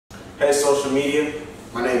Hey, social media.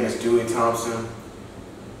 My name is Dewey Thompson.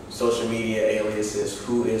 Social media alias is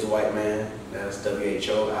Who Is White Man. That's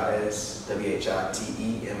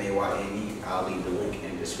WHOISWHITEMAYNE. I'll leave the link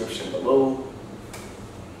in the description below.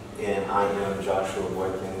 And I am Joshua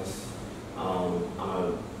Watkins. I'm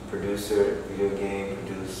a producer, video game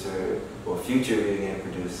producer, or future video game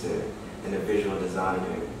producer, and a visual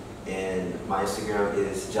designer. And my Instagram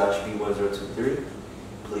is JoshB1023.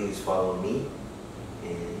 Please follow me.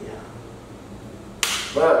 And yeah.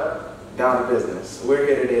 But down to business. We're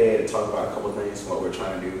here today to talk about a couple of things, what we're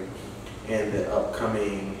trying to do in the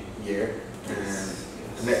upcoming year and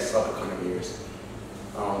the next upcoming years.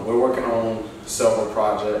 We're working on several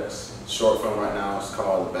projects. Short film right now is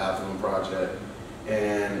called The Bathroom Project.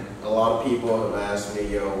 And a lot of people have asked me,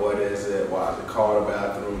 yo, what is it? Why is it called The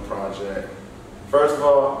Bathroom Project? First of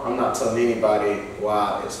all, I'm not telling anybody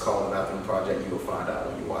why it's called The Bathroom Project. You will find out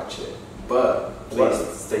when you watch it. But please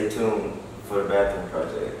stay tuned for The Bathroom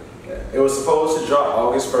Project. Okay. It was supposed to drop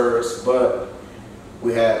August 1st, but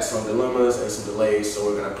we had some dilemmas and some delays, so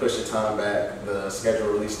we're going to push the time back. The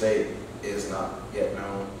scheduled release date is not yet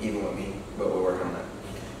known, even with me, but we're working on that.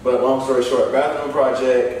 But long story short, Bathroom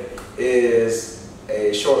Project is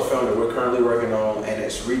a short film that we're currently working on, and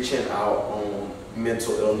it's reaching out on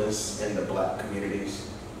mental illness in the Black communities.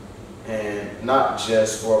 And not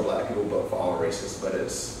just for Black people, but for all races, but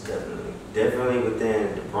it's definitely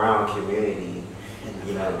within the brown community.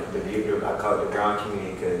 You know, I call it the brown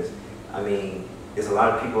community because, I mean, there's a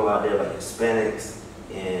lot of people out there like Hispanics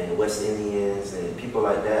and West Indians and people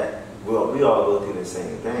like that. We all go through the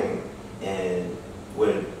same thing. And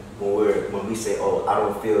when we say, oh,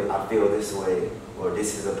 I feel this way, or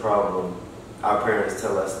this is a problem, our parents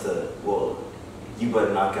tell us to, well, you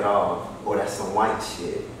better knock it off, or that's some white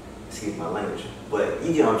shit. Excuse my language, but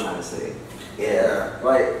you get what I'm trying to say. Yeah,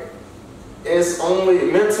 like, it's only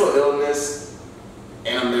mental illness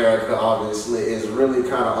in America, obviously, is really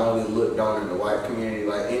kind of only looked on in the white community.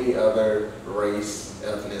 Like any other race,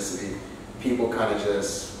 ethnicity, people kind of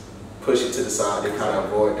just push it to the side. They kind of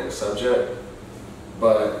avoid that subject.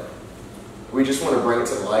 But we just want to bring it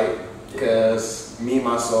to light because me,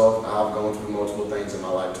 myself, I've gone through multiple things in my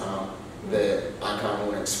lifetime that I kind of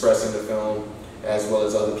want to express in the film, as well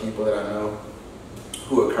as other people that I know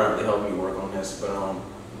who are currently helping me work on this. But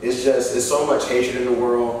it's so much hatred in the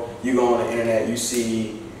world. You go on the internet, you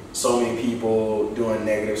see so many people doing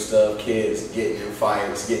negative stuff, kids getting in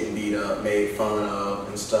fights, getting beat up, made fun of,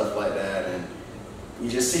 and stuff like that. And you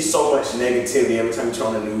just see so much negativity. Every time you turn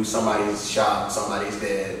on the news, somebody's shot, somebody's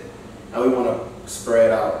dead. And we want to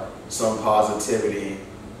spread out some positivity,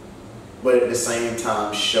 but at the same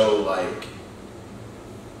time show, like,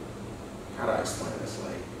 how do I explain this?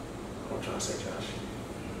 Like, what I'm trying to say, Josh.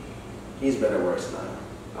 He's better at words than I am.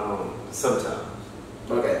 Sometimes.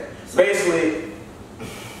 Okay. Basically,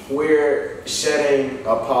 we're shedding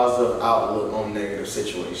a positive outlook on negative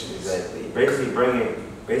situations. Exactly. Basically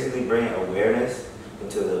bringing awareness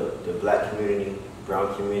into the Black community,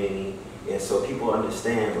 brown community, and so people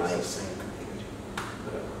understand, like,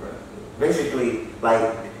 basically,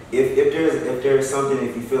 like, if there's something,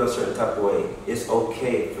 if you feel a certain type of way, it's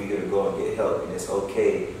okay for you to go and get help, and it's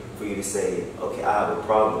okay for you to say, okay, I have a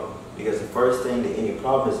problem. Because the first thing to any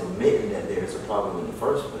problem is admitting that there's a problem in the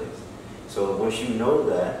first place. So once you know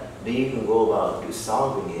that, then you can go about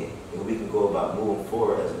solving it, and we can go about moving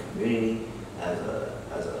forward as a community, as a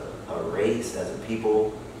race, as a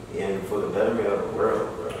people, and for the betterment of the world.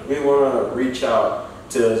 Bro. We want to reach out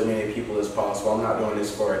to as many people as possible. I'm not doing this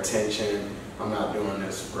for attention. I'm not doing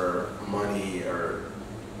this for money or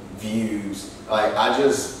views. Like,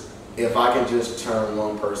 if I can just turn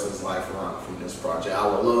one person's life around from this project, I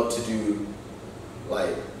would love to do,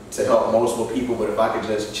 like, to help multiple people, but if I could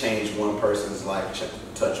just change one person's life,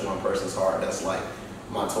 touch one person's heart, that's like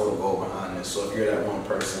my total goal behind this. So if you're that one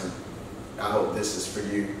person, I hope this is for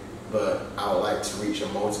you, but I would like to reach a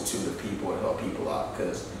multitude of people and help people out,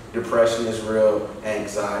 because depression is real,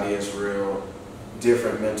 anxiety is real,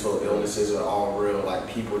 different mental illnesses are all real. Like,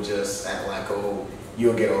 people just act like, oh,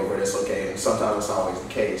 you'll get over it, it's okay. And sometimes it's always the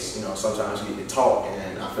case. You know, sometimes you need to talk,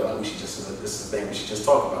 and I feel like this is a thing we should just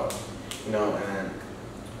talk about. You know, and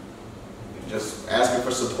just asking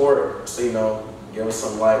for support. So, you know, give us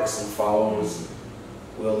some likes, some follows.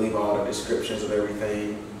 We'll leave all the descriptions of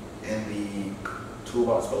everything in the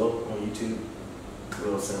toolbox below on YouTube.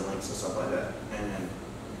 We'll send links and stuff like that. And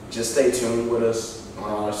just stay tuned with us on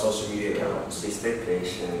all our social media accounts. Stay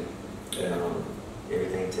patient.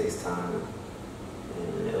 Everything takes time.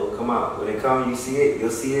 And it'll come out. When it comes, you see it, you'll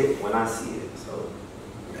see it when I see it. So,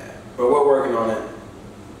 yeah. But we're working on it,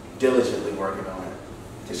 diligently working on it.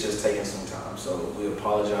 It's just taking some time. So we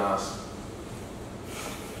apologize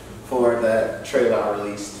for that trailer I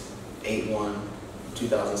released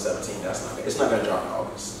 8/1/2017. It's not gonna drop in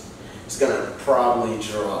August. It's gonna probably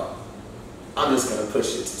drop. I'm just gonna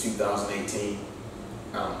push it to 2018.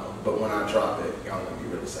 I don't know, but when I drop it, y'all gonna be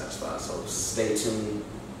really satisfied. So stay tuned.